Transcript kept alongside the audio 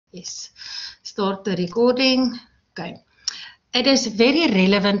Yes, start the recording. Okay. It is very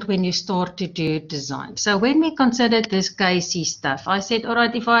relevant when you start to do design. So when we considered this KC stuff, I said, all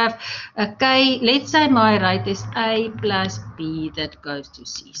right, if I have a K, let's say my rate is A plus B that goes to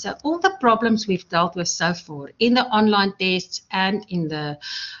C. So all the problems we've dealt with so far in the online tests and in the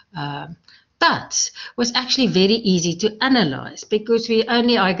Tut was actually very easy to analyze because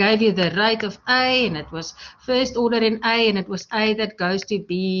I gave you the rate of A and it was first order in A and it was A that goes to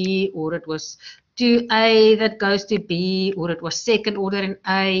B, or it was 2A that goes to B, or it was second order in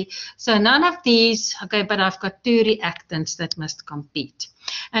A. So none of these, okay, but I've got two reactants that must compete.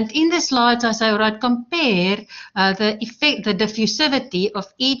 And in the slides, I say, all right, compare the diffusivity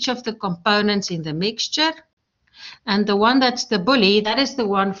of each of the components in the mixture. And the one that's the bully, that is the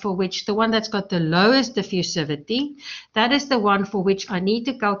one that's got the lowest diffusivity. That is the one for which I need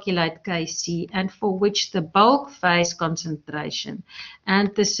to calculate Kc and for which the bulk phase concentration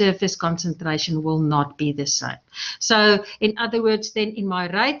and the surface concentration will not be the same. So in other words, then in my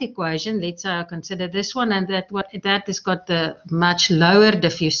rate equation, let's say I consider this one and that has got the much lower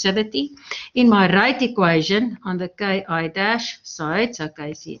diffusivity. In my rate equation on the Ki dash side, so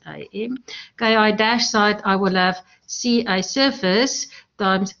KCAM, Ki dash side, I will have Ca surface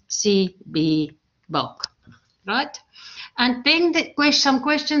times Cb bulk, right? And then some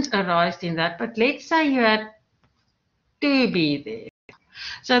questions arise in that, but let's say you had 2B there.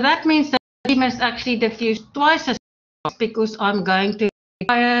 So that means that B must actually diffuse twice as much because I'm going to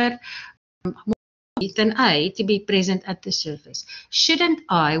require more B than A to be present at the surface. Shouldn't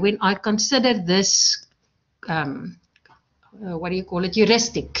I, when I consider this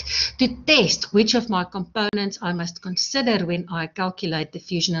heuristic, to test which of my components I must consider when I calculate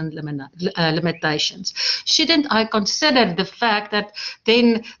diffusion and limitations? Shouldn't I consider the fact that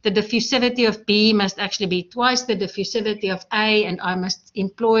then the diffusivity of B must actually be twice the diffusivity of A, and I must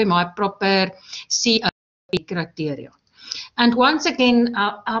employ my proper COP criteria? And once again,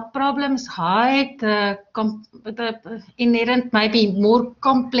 our problems hide the inherent, maybe more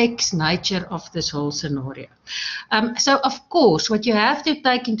complex nature of this whole scenario. So, of course, what you have to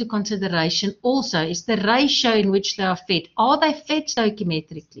take into consideration also is the ratio in which they are fed. Are they fed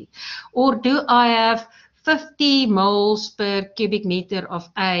stoichiometrically? Or do I have 50 moles per cubic meter of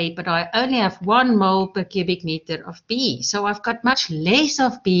A, but I only have 1 mole per cubic meter of B. So I've got much less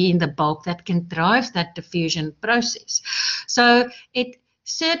of B in the bulk that can drive that diffusion process. So it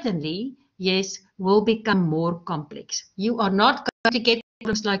certainly, yes, will become more complex. You are not going to get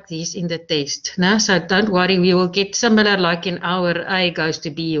problems like this in the test. No? So don't worry, we will get similar like in our A goes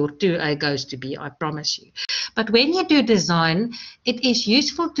to B or 2A goes to B, I promise you. But when you do design, it is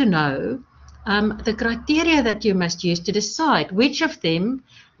useful to know the criteria that you must use to decide which of them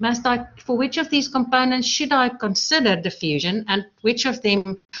for which of these components should I consider diffusion and which of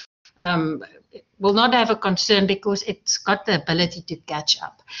them will not have a concern because it's got the ability to catch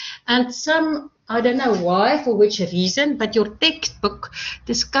up. And some, I don't know why, for which reason, but your textbook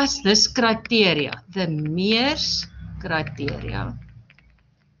discuss this criteria, the Mears criteria.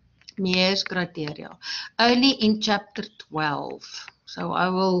 Mears criteria, only in chapter 12. So I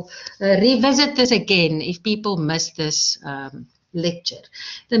will revisit this again if people miss this lecture.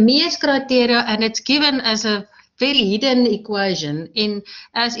 The Mears criteria, and it's given as a very hidden equation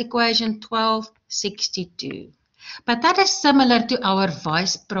as equation 1262. But that is similar to our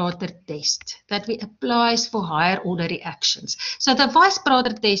Weiss-Prater test that we apply for higher order reactions. So the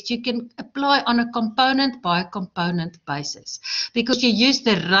Weiss-Prater test you can apply on a component by component basis because you use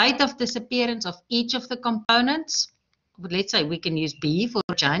the rate of disappearance of each of the components. Let's say we can use B for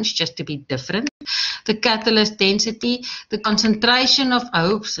change just to be different. The catalyst density, the concentration of,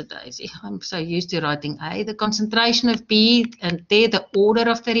 daisy, I'm so used to writing A, the concentration of B, and there the order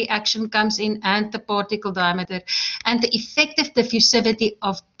of the reaction comes in, and the particle diameter, and the effective diffusivity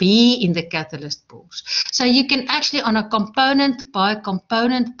of B in the catalyst pores. So you can actually, on a component by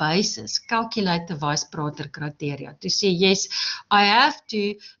component basis, calculate the Weiss-Prater criteria to say, yes, I have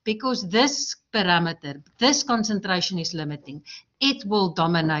to, because this parameter, this concentration is limiting, it will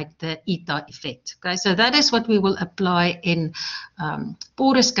dominate the eta effect. Okay, so that is what we will apply in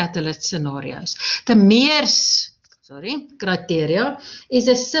porous catalyst scenarios. The Mears criteria is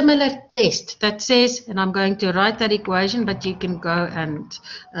a similar test that says, and I'm going to write that equation, but you can go and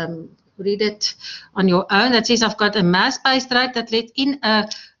read it on your own. That says I've got a mass-based rate that let in a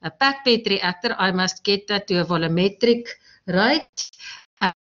packed bed reactor, I must get that to a volumetric rate.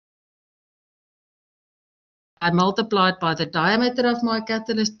 I multiply it by the diameter of my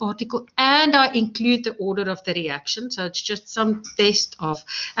catalyst particle, and I include the order of the reaction. So it's just some test of,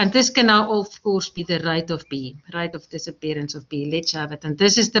 and this can now of course be the rate of B, rate of disappearance of B. Let's have it. And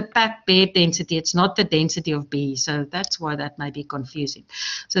this is the packed bed density. It's not the density of B. So that's why that may be confusing.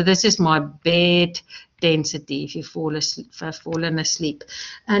 So this is my bed density if you've fallen asleep.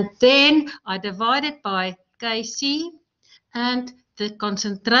 And then I divide it by Kc and the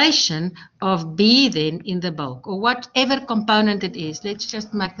concentration of B then in the bulk, or whatever component it is. Let's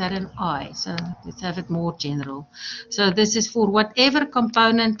just make that an I, so let's have it more general. So this is for whatever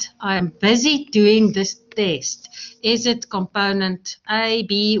component I am busy doing this test. Is it component A,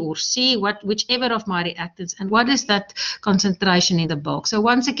 B, or C, whichever of my reactants, and what is that concentration in the bulk? So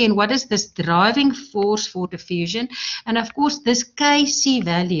once again, what is this driving force for diffusion? And of course, this Kc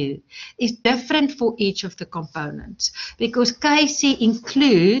value is different for each of the components, because Kc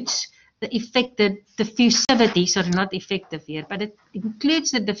includes the effective diffusivity, sorry, not effective here, but it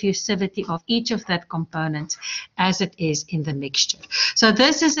includes the diffusivity of each of that component as it is in the mixture. So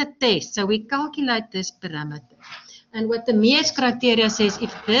this is a test. So we calculate this parameter. And what the Mears criteria says,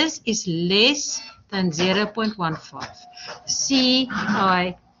 if this is less than 0.15, Ci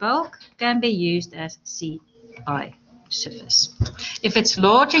bulk can be used as Ci surface. If it's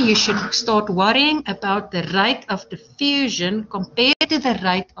larger, you should start worrying about the rate of diffusion compared to the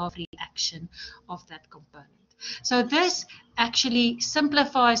rate of reaction of that component. So this actually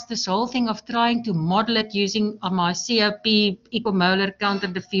simplifies this whole thing of trying to model it using my COP, equimolar, counter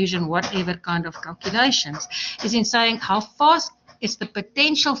diffusion, whatever kind of calculations, is in saying how fast is the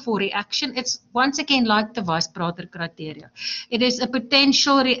potential for reaction. It's once again like the Weiss-Prater criteria. It is a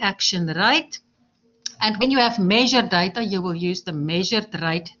potential reaction rate. And when you have measured data, you will use the measured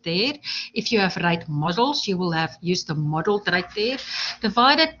rate there. If you have rate models, you will have used the modeled rate there,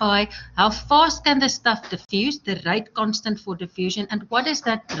 divided by how fast can the stuff diffuse, the rate constant for diffusion, and what is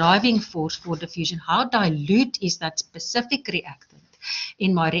that driving force for diffusion? How dilute is that specific reactant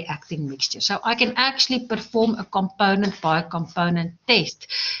in my reacting mixture? So I can actually perform a component by component test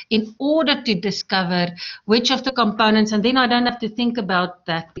in order to discover which of the components, and then I don't have to think about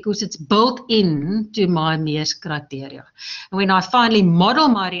that because it's built into my Mears criteria. And when I finally model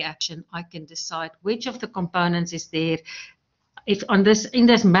my reaction, I can decide which of the components is there. If in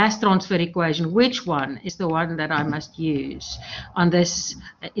this mass transfer equation, which one is the one that I must use on this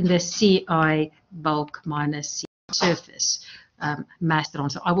in the Ci bulk minus C surface mass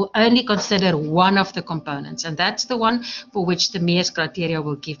transfer. I will only consider one of the components, and that's the one for which the Mears criteria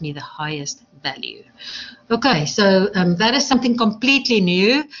will give me the highest value. Okay, so that is something completely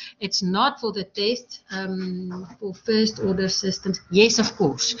new. It's not for the test for first order systems. Yes, of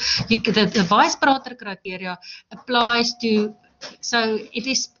course. The Weiss-Prater criteria applies to, so it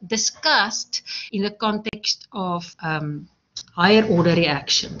is discussed in the context of higher order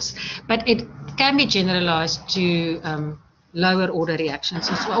reactions, but it can be generalized to lower order reactions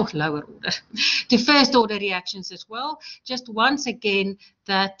as well, to first order reactions as well. Just once again,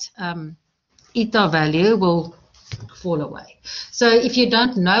 that eta value will fall away. So if you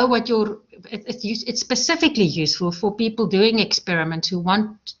don't know what it's specifically useful for people doing experiments who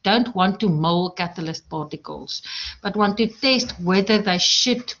don't want to mull catalyst particles, but want to test whether they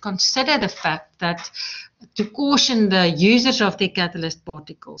should consider the fact that, to caution the users of the catalyst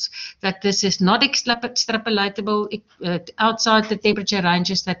particles, that this is not extrapolatable outside the temperature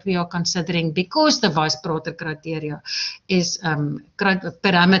ranges that we are considering, because the Weiss-Prater criteria is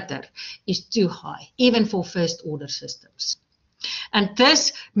parameter is too high, even for first order systems. And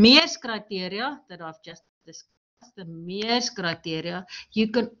this Mears criteria that I've just discussed, the Mears criteria, you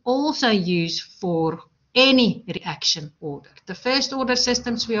can also use for any reaction order. The first order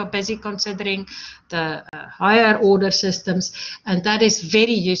systems we are busy considering, the higher order systems, and that is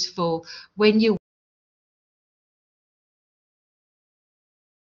very useful when you